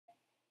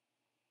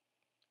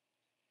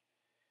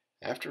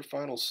After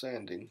final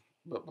sanding,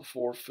 but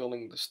before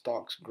filling the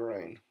stock's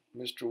grain,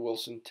 Mr.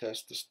 Wilson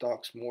tests the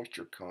stock's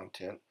moisture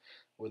content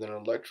with an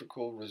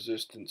electrical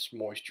resistance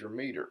moisture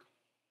meter.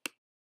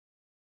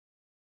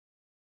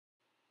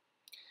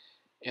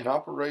 In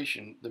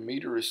operation, the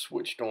meter is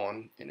switched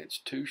on and its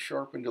two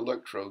sharpened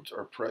electrodes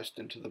are pressed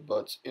into the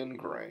butt's end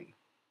grain.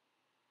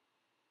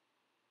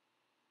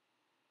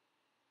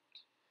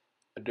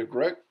 A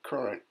direct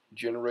current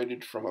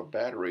generated from a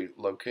battery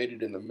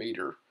located in the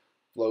meter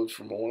flows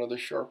from one of the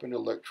sharpened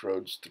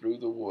electrodes through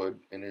the wood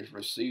and is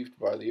received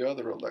by the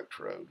other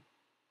electrode.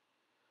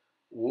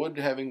 Wood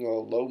having a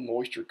low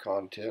moisture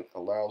content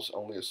allows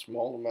only a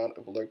small amount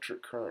of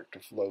electric current to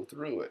flow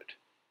through it.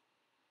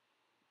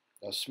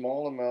 A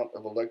small amount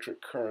of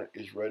electric current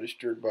is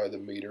registered by the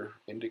meter,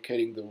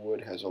 indicating the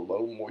wood has a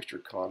low moisture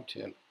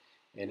content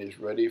and is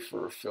ready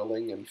for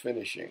filling and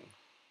finishing.